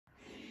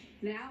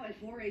Now at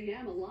 4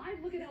 a.m., a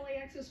live look at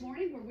LAX this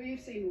morning where we've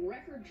seen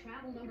record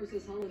travel numbers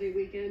this holiday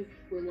weekend.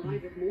 We're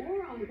live with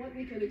more on what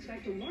we can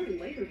expect to learn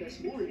later this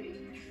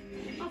morning.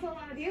 Also, a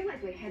lot of you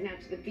likely heading out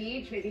to the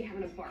beach, maybe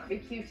having a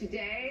barbecue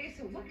today.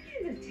 So what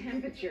kinds of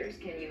temperatures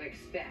can you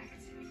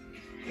expect?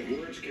 The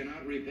words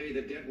cannot repay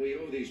the debt we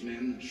owe these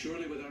men,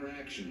 surely with our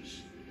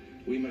actions.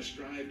 We must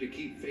strive to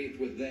keep faith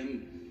with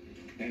them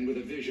and with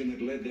a vision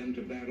that led them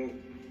to battle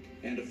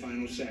and a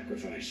final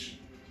sacrifice.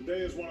 Today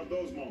is one of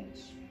those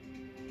moments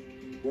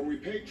where we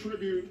pay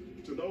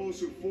tribute to those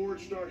who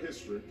forged our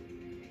history,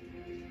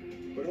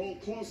 but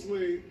hold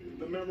closely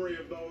the memory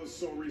of those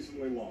so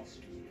recently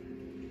lost.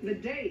 The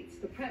dates,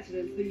 the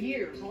presidents, the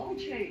years all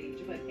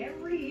change, but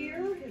every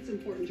year it's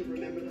important to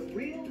remember the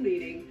real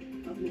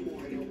meaning of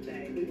Memorial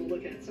Day. We will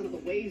look at some of the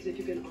ways that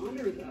you can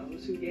honor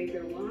those who gave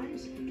their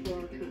lives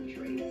for our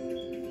country.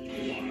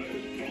 Live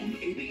from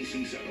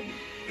ABC 7,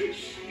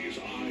 this is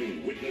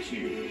Eyewitness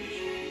News.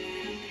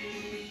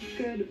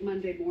 Good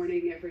Monday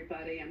morning,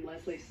 everybody. I'm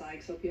Leslie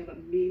Sykes. Hope you have a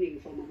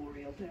meaningful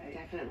Memorial Day.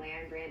 Definitely.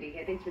 I'm Brandi.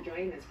 Hitt. Thanks for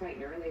joining us bright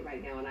and early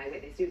right now on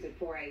Eyewitness News at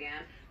 4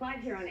 a.m.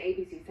 Live here on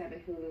ABC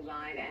 7, Hulu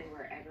Live, and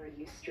wherever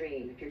you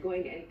stream. If you're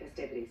going to any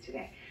festivities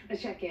today,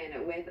 let's check in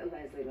with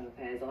Leslie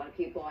Lopez. A lot of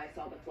people, I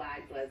saw the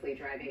flags, Leslie,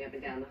 driving up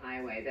and down the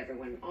highways.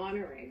 Everyone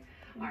honoring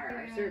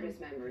our service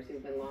members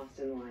who've been lost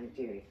in the line of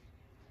duty.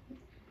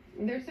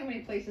 There's so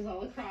many places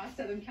all across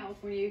Southern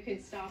California you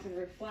could stop and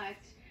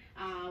reflect.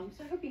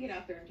 So I hope you get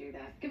out there and do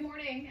that. Good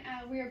morning.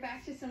 We are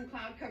back to some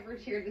cloud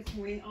coverage here this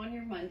morning on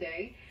your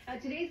Monday.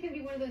 Today's going to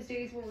be one of those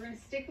days where we're going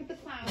to stick with the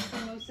clouds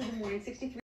for most of the morning. 63